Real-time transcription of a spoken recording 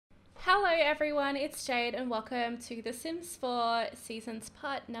Hello everyone, it's Jade and welcome to The Sims 4 Seasons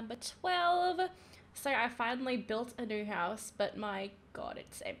part number 12. So I finally built a new house, but my god,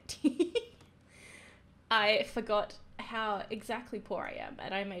 it's empty. I forgot how exactly poor I am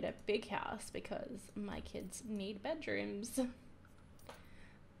and I made a big house because my kids need bedrooms.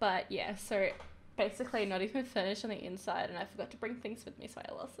 But yeah, so basically not even furnished on the inside, and I forgot to bring things with me, so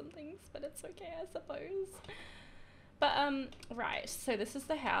I lost some things, but it's okay, I suppose. But right, so this is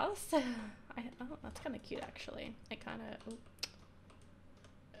the house. Oh, that's kind of cute actually. It kind of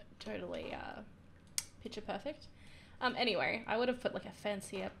totally picture perfect. Anyway, I would have put like a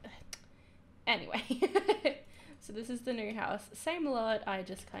fancy up. Anyway, so this is the new house. Same lot. I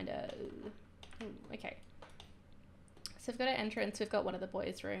just kind of okay. So we've got an entrance. We've got one of the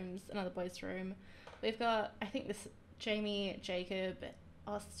boys' rooms, another boys' room. We've got, I think this Jamie, Jacob,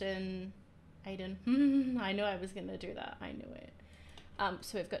 Austin, Aiden. I knew I was gonna do that. I knew it.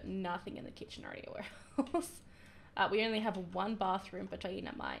 So we've got nothing in the kitchen or anywhere else. We only have one bathroom between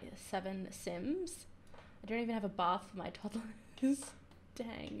my 7 Sims. I don't even have a bath for my toddlers.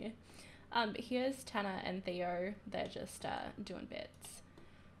 Dang. Here's Tanner and Theo. They're just doing bits.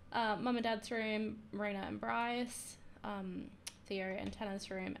 Mum and Dad's room, Reyna and Bryce. Theo and Tanner's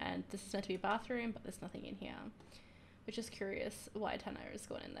room, and this is meant to be a bathroom, but there's nothing in here. Which is curious why Tanner has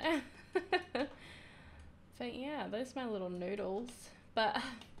gone in there. But yeah, those are my little noodles. But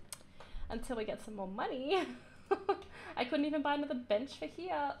until we get some more money, I couldn't even buy another bench for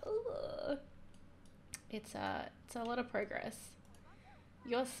here. Ugh. It's a lot of progress.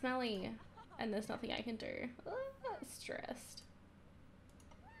 You're smelly, and there's nothing I can do. Ugh, stressed.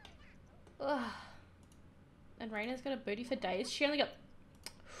 Ugh. And Reyna's got a booty for days. She only got...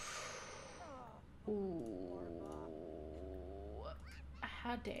 Ooh.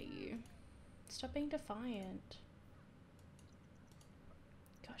 How dare you? Stop being defiant.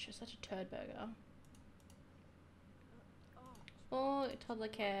 Gosh, you're such a turd burger. Oh, toddler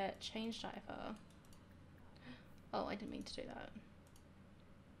care, change diaper. Oh, I didn't mean to do that.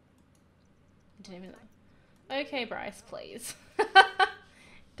 I didn't even... Okay, Bryce, please.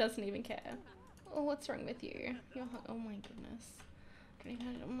 Doesn't even care. Oh, what's wrong with you? You're... Oh my goodness. Don't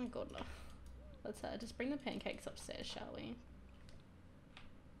even... Oh my god. Let's just bring the pancakes upstairs, shall we?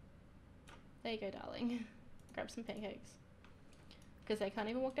 There you go, darling. Grab some pancakes. Because they can't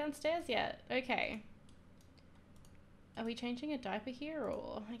even walk downstairs yet. Okay. Are we changing a diaper here,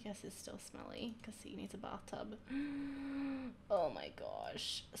 or I guess it's still smelly because he needs a bathtub. Oh my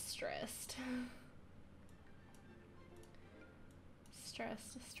gosh. Stressed.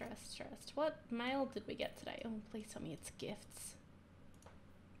 Stressed. What mail did we get today? Oh, please tell me it's gifts.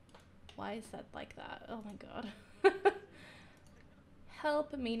 Why is that like that? Oh my god.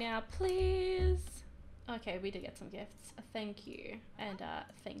 Help me now, please. Okay, we did get some gifts. Thank you. And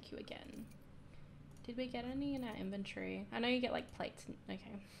thank you again. Did we get any in our inventory? I know you get like plates.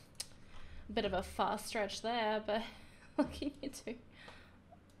 Okay. A bit of a fast stretch there, but look at you two.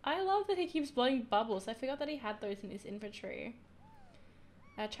 I love that he keeps blowing bubbles. I forgot that he had those in his inventory.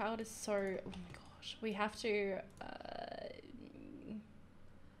 Our child is so... Oh my gosh. We have to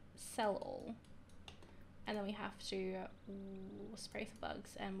sell all. And then we have to spray for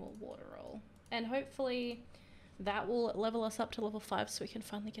bugs, and we'll water all. And hopefully that will level us up to level 5 so we can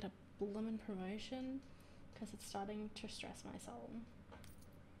finally get a bloomin' promotion, because it's starting to stress my soul.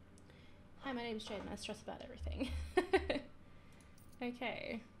 Hi, my name's Jade and I stress about everything.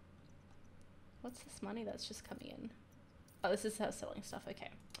 Okay. What's this money that's just coming in? Oh, this is her selling stuff.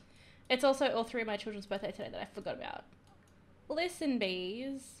 Okay. It's also all 3 of my children's birthday today that I forgot about. Listen,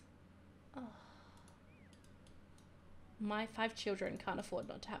 bees. Oh. My 5 children can't afford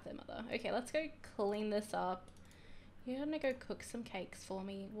not to have their mother. Okay, let's go clean this up. You're gonna go cook some cakes for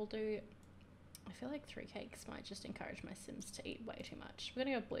me. We'll do... I feel like 3 cakes might just encourage my Sims to eat way too much. We're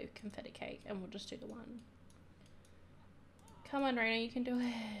gonna go blue confetti cake, and we'll just do the 1. Come on, Reyna, you can do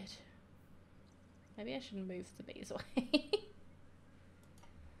it. Maybe I should move the bees away.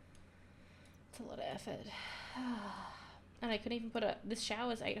 It's a lot of effort. And I couldn't even put a... This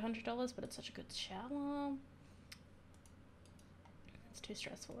shower is $800, but it's such a good shower. It's too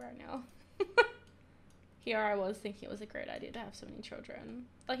stressful right now. Here I was thinking it was a great idea to have so many children.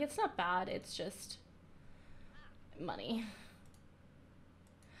 Like, it's not bad, it's just money.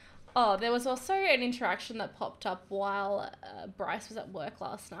 Oh, there was also an interaction that popped up while Bryce was at work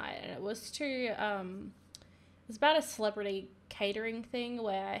last night, and it was to it was about a celebrity catering thing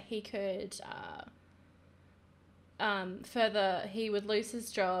where he could he would lose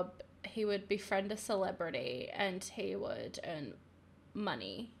his job, he would befriend a celebrity, and he would earn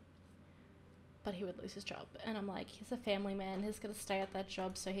money but he would lose his job. And I'm like, he's a family man. He's going to stay at that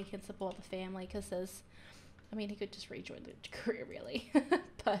job so he can support the family, because there's, I mean, he could just rejoin the career, really.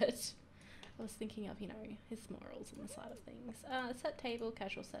 But I was thinking of, you know, his morals on the side of things. Set table,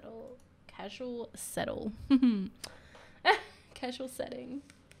 casual settle. Casual settle. Casual setting.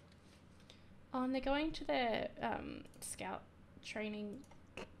 Oh, and they're going to their scout training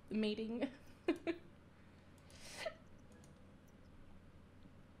meeting.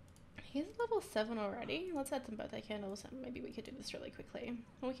 He's level 7 already. Let's add some birthday candles and maybe we could do this really quickly.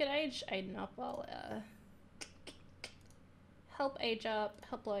 We could age Aiden up while help age up,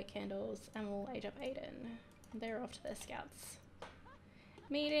 help blow out candles, and we'll age up Aiden. They're off to their scouts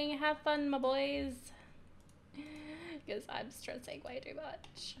meeting. Have fun, my boys. Because I'm stressing way too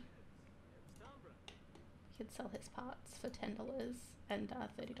much. We could sell his parts for $10 and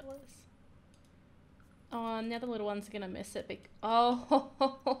 $30. Oh, now the little ones are gonna miss it. Oh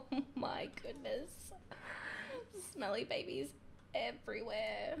my goodness. Smelly babies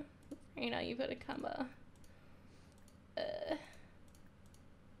everywhere. Reyna, you've got to come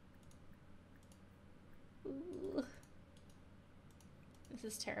Ooh. This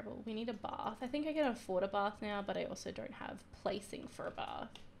is terrible. We need a bath. I think I can afford a bath now, but I also don't have placing for a bath.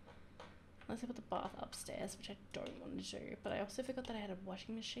 Unless I put the bath upstairs, which I don't want to do. But I also forgot that I had a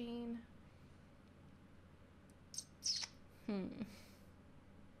washing machine.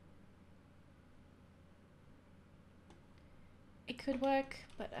 It could work,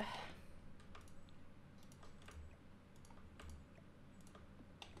 but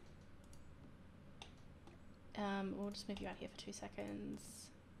we'll just move you out here for 2 seconds.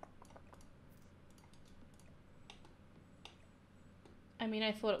 I mean,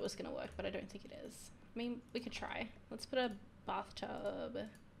 I thought it was gonna work, but I don't think it is. I mean, we could try. Let's put a bathtub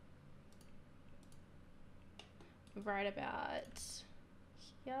right about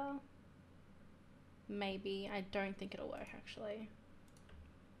here. Maybe. I don't think it'll work, actually.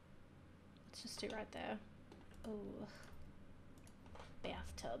 Let's just do right there. Oh,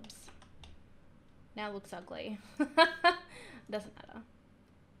 bathtubs. Now it looks ugly. Doesn't matter.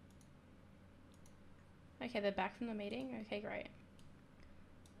 Okay, they're back from the meeting. Okay, great.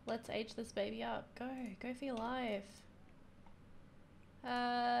 Let's age this baby up. Go for your life.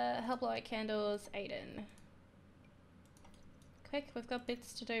 Help blow out candles, Aiden. Quick, we've got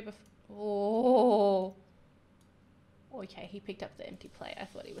bits to do before. Oh. Okay, he picked up the empty plate. I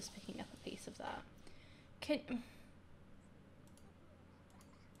thought he was picking up a piece of that.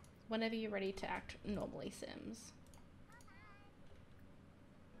 Whenever you're ready to act normally, Sims.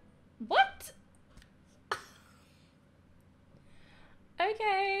 What?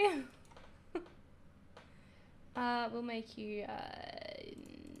 Okay. We'll make you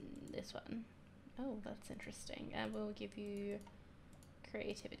this one. Oh, that's interesting. And we'll give you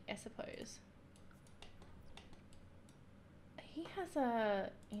creativity, I suppose. He has a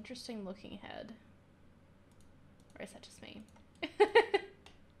interesting looking head. Or is that just me?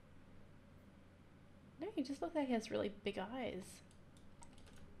 No, he just looks like he has really big eyes.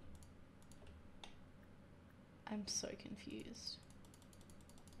 I'm so confused.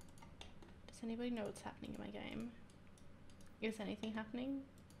 Does anybody know what's happening in my game? Is anything happening?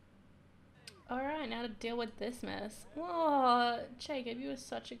 Alright, now to deal with this mess. Oh, Jacob, you were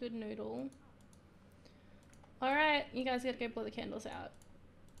such a good noodle. Alright, you guys gotta go blow the candles out.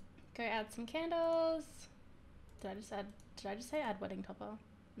 Go add some candles. Did I just say add wedding topper?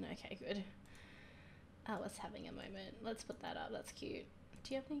 No, okay, good. I was having a moment. Let's put that up, that's cute.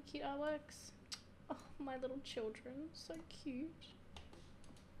 Do you have any cute artworks? Oh, my little children, so cute.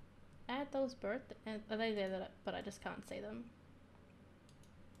 Add those birthday, are they there, but I just can't see them.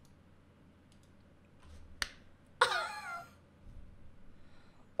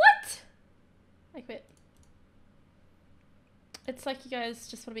 What? I quit. It's like you guys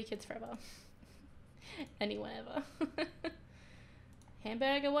just want to be kids forever. Anyone ever.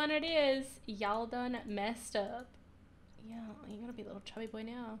 Hamburger one it is. Y'all done messed up. Yeah, you're gonna be a little chubby boy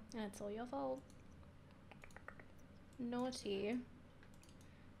now. And it's all your fault. Naughty.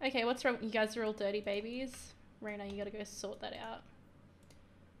 Okay, what's wrong? You guys are all dirty babies. Reyna, you gotta go sort that out.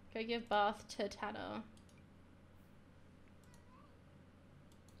 Go give bath to Tanner.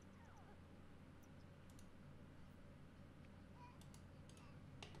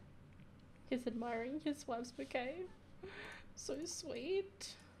 He's admiring his wife's bouquet. So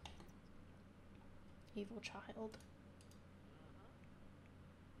sweet. Evil child.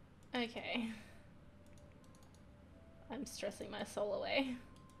 Okay. I'm stressing my soul away.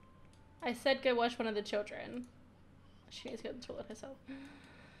 I said go watch one of the children. She needs to go to the toilet herself.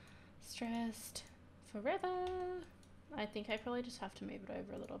 Stressed forever. I think I probably just have to move it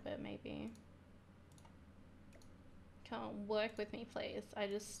over a little bit, maybe. Come on, work with me, please. I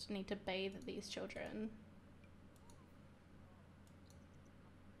just need to bathe these children.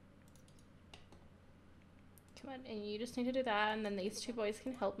 Come on, and you just need to do that, and then these two boys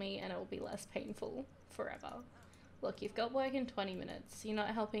can help me, and it will be less painful forever. Look, you've got work in 20 minutes. You're not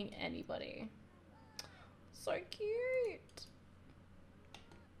helping anybody. So cute.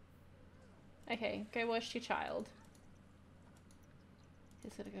 Okay, go wash your child.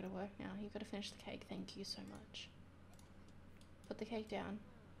 He's gotta go to work now. You've got to finish the cake. Thank you so much. Put the cake down.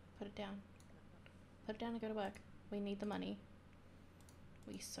 Put it down. Put it down and go to work. We need the money.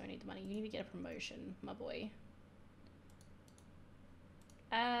 We so need the money. You need to get a promotion, my boy.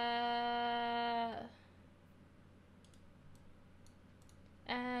 Add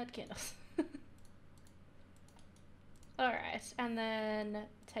candles. Alright, and then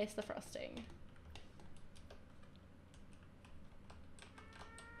taste the frosting.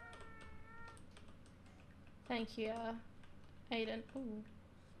 Thank you, Aiden. Ooh.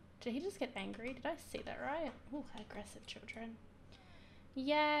 Did he just get angry? Did I see that right? Ooh, aggressive children.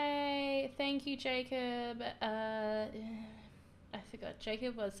 Yay! Thank you, Jacob. I forgot.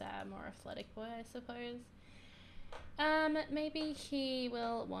 Jacob was a more athletic boy, I suppose. Maybe he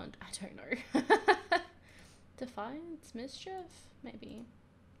will want... I don't know. Defiance? Mischief? Maybe.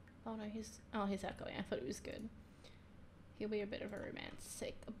 Oh no, he's outgoing. I thought he was good. He'll be a bit of a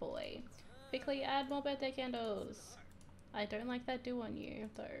romantic boy. Quickly add more birthday candles. I don't like that do on you,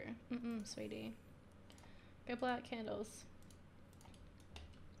 though. Sweetie. Go blow out candles.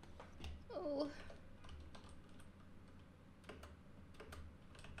 Oh.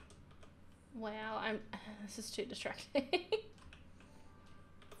 Wow, this is too distracting.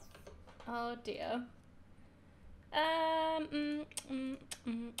 Oh dear. I'm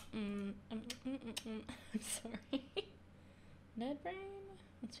sorry. Nerd brain?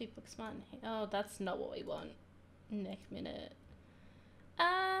 Let's be book smart. Oh, that's not what we want. Next minute.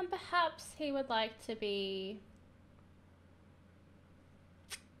 Perhaps he would like to be...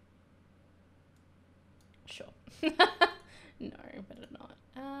 Sure. No, better not.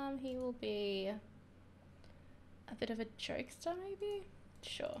 He will be a bit of a jokester, maybe?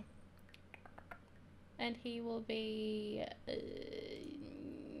 Sure. And he will be...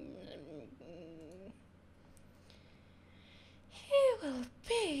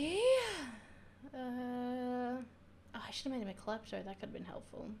 Oh, I should have made him a klepto. That could have been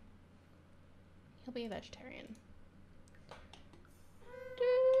helpful. He'll be a vegetarian.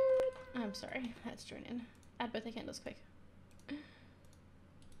 I'm sorry. That's drawn in. Add birthday candles quick.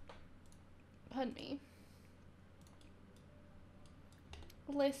 Pardon me.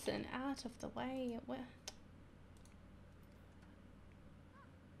 Listen, out of the way. Where?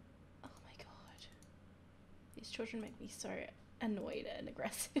 Oh my god. These children make me so annoyed and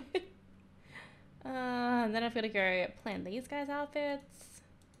aggressive. And then I've got to go plan these guys' outfits.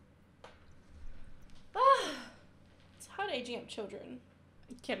 It's hard aging up children.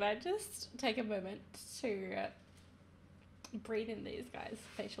 Can I just take a moment to breathe in these guys'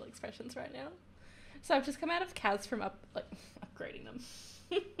 facial expressions right now? So I've just come out of Kaz from upgrading them.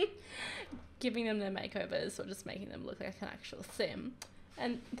 Giving them their makeovers or just making them look like an actual sim.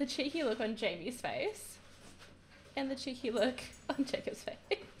 And the cheeky look on Jamie's face. And the cheeky look on Jacob's face.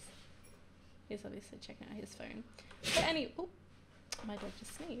 He's obviously checking out his phone. But oh, my dog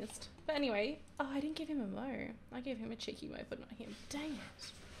just sneezed. But anyway, oh, I didn't give him a mo. I gave him a cheeky mo, but not him. Dang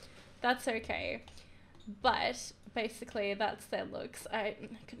it. That's okay. But basically, that's their looks. I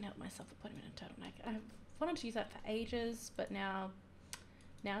couldn't help myself with putting him in a turtleneck. I wanted to use that for ages, but now's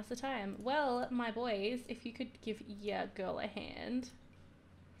the time. Well, my boys, if you could give your girl a hand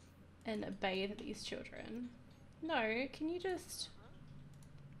and bathe these children. No, can you just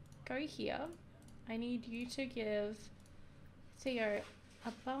go here? I need you to give Theo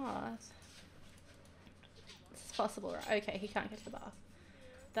a bath. It's possible, right? Okay, he can't get the bath.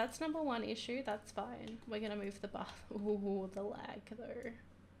 That's number one issue. That's fine. We're gonna move the bath. Ooh, the lag though.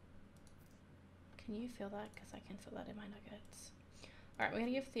 Can you feel that? Because I can feel that in my nuggets. Alright, we're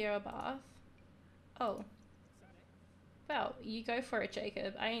gonna give Theo a bath. Oh. Well, you go for it,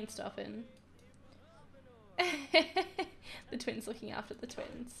 Jacob. I ain't stopping. The twins looking after the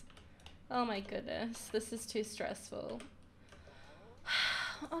twins. Oh my goodness, this is too stressful.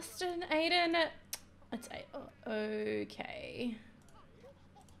 Austin, Aiden, it's okay.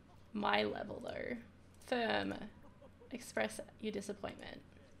 My level though. Firm. Express your disappointment.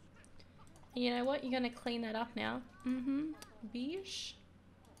 You know what? You're gonna clean that up now. Bish.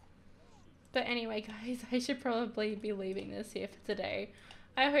 But anyway, guys, I should probably be leaving this here for today.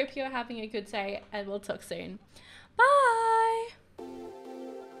 I hope you're having a good day, and we'll talk soon. Bye!